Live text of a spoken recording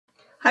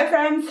Hi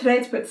friends, today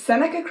let's put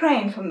Seneca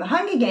Crane from the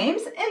Hunger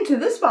Games into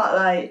the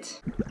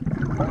spotlight.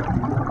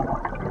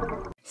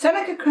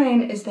 Seneca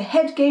Crane is the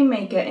head game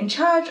maker in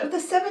charge of the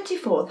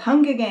 74th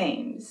Hunger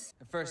Games.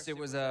 At first it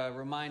was a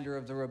reminder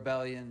of the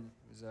rebellion.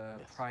 It was a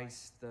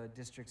price the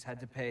districts had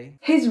to pay.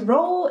 His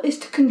role is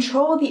to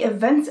control the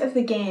events of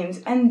the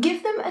games and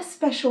give them a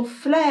special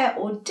flair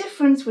or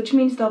difference, which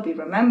means they'll be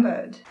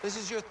remembered. This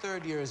is your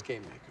third year as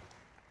game maker.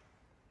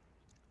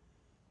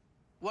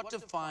 What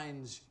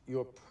defines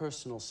your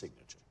personal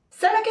signature?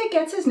 Seneca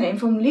gets his name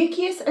from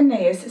Lucius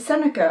Annaeus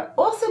Seneca,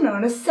 also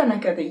known as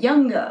Seneca the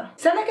Younger.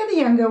 Seneca the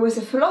Younger was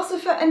a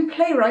philosopher and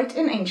playwright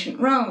in ancient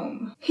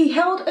Rome. He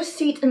held a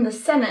seat in the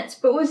Senate,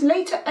 but was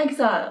later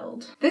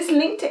exiled. This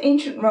link to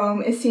ancient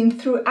Rome is seen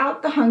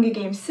throughout the Hunger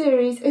Games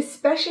series,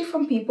 especially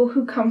from people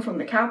who come from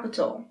the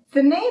capital.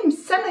 The name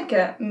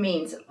Seneca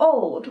means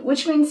old,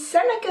 which means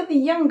Seneca the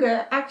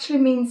Younger actually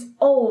means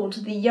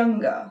old the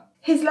younger.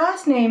 His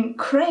last name,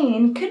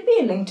 Crane, could be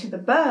a link to the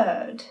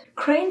bird.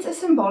 Cranes are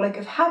symbolic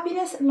of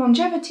happiness,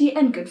 longevity,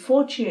 and good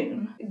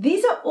fortune.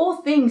 These are all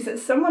things that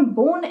someone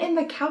born in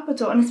the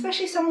capital, and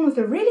especially someone with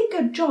a really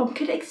good job,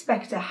 could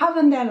expect to have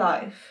in their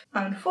life.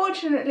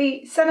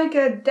 Unfortunately,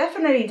 Seneca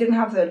definitely didn't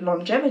have the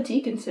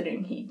longevity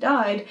considering he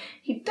died.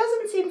 He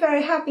doesn't seem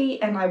very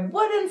happy, and I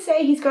wouldn't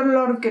say he's got a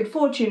lot of good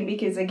fortune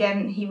because,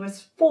 again, he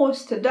was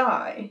forced to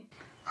die.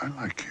 I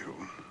like you.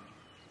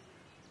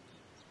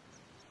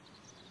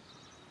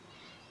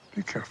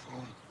 Be careful.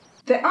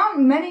 There aren't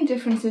many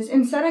differences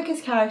in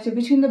Seneca's character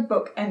between the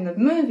book and the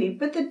movie,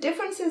 but the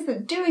differences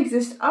that do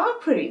exist are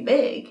pretty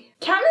big.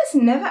 Katniss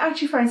never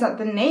actually finds out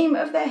the name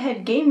of their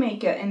head game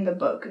maker in the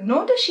book,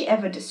 nor does she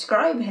ever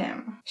describe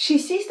him. She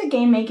sees the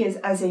game makers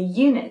as a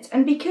unit,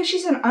 and because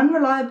she's an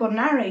unreliable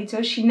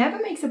narrator, she never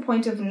makes a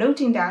point of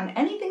noting down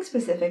anything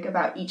specific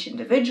about each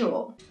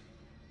individual.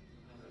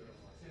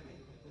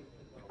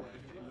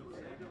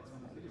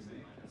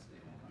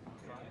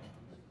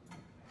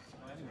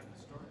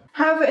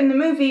 However, in the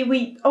movie,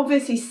 we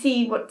obviously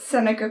see what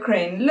Seneca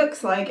Crane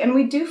looks like, and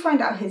we do find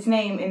out his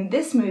name in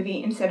this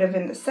movie instead of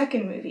in the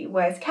second movie,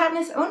 whereas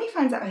Katniss only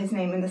finds out his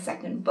name in the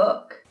second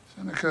book.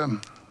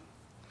 Seneca,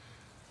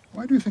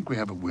 why do you think we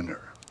have a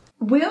winner?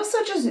 We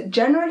also just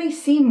generally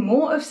see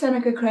more of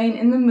Seneca Crane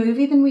in the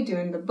movie than we do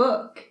in the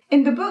book.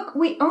 In the book,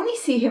 we only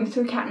see him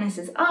through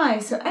Katniss's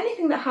eyes, so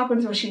anything that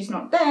happens while she's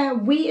not there,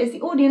 we as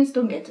the audience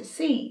don't get to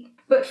see.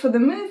 But for the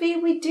movie,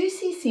 we do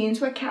see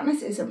scenes where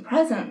Katniss isn't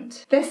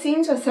present. There's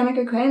scenes where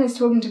Seneca Crane is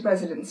talking to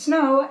President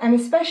Snow, and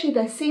especially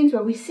there's scenes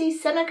where we see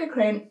Seneca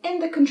Crane in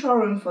the control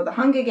room for the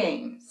Hunger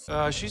Games.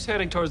 She's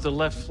heading towards the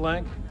left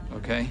flank.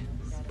 Okay.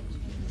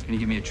 Can you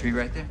give me a tree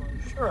right there?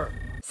 Sure.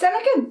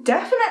 Seneca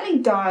definitely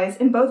dies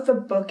in both the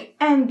book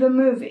and the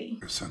movie.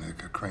 If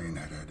Seneca Crane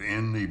had had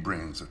any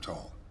brains at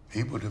all,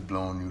 he would have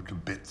blown you to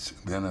bits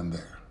then and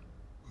there.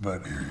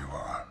 But here you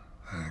are.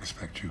 I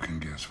expect you can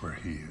guess where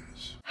he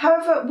is.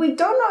 However, we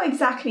don't know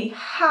exactly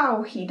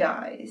how he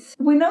dies.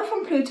 We know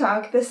from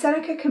Plutarch that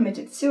Seneca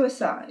committed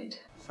suicide.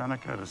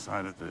 Seneca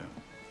decided to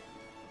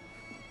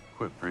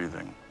quit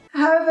breathing.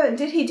 However,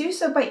 did he do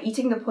so by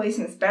eating the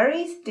poisonous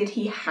berries? Did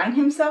he hang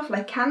himself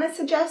like Katniss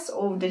suggests,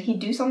 or did he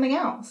do something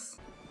else?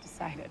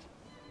 Decided.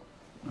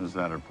 Is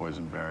that or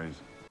poison berries?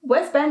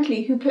 Wes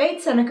Bentley, who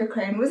played Seneca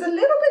Crane, was a little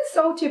bit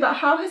salty about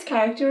how his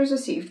character was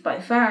received by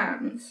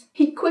fans.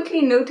 He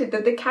quickly noted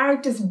that the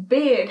character's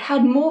beard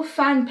had more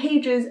fan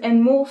pages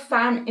and more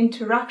fan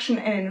interaction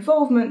and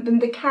involvement than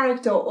the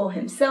character or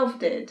himself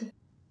did.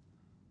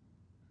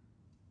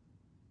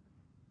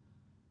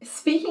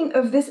 Speaking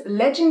of this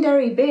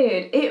legendary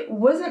beard, it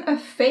wasn't a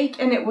fake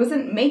and it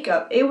wasn't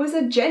makeup, it was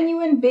a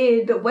genuine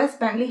beard that Wes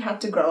Bentley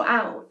had to grow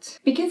out.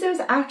 Because it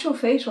was actual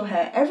facial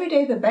hair, every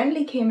day that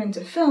Bentley came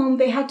into film,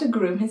 they had to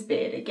groom his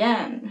beard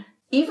again.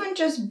 Even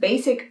just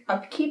basic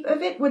upkeep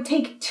of it would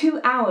take 2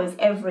 hours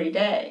every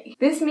day.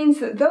 This means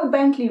that though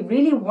Bentley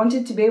really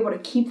wanted to be able to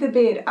keep the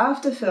beard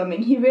after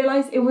filming, he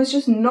realized it was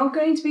just not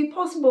going to be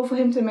possible for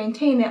him to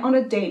maintain it on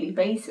a daily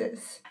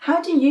basis.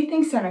 How do you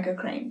think Seneca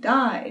Crane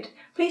died?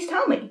 Please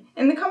tell me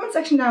in the comment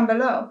section down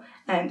below.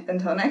 And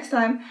until next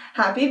time,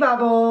 happy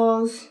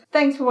bubbles!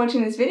 Thanks for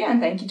watching this video,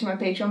 and thank you to my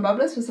Patreon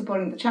bubblers for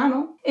supporting the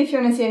channel. If you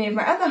want to see any of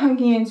my other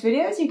Hunger Games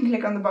videos, you can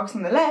click on the box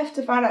on the left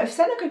to find out if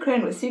Seneca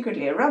Crane was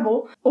secretly a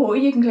rebel, or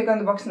you can click on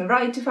the box on the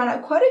right to find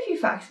out quite a few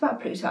facts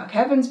about Plutarch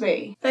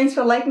Heavensby. Thanks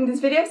for liking this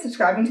video,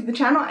 subscribing to the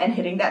channel, and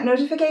hitting that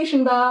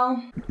notification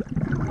bell.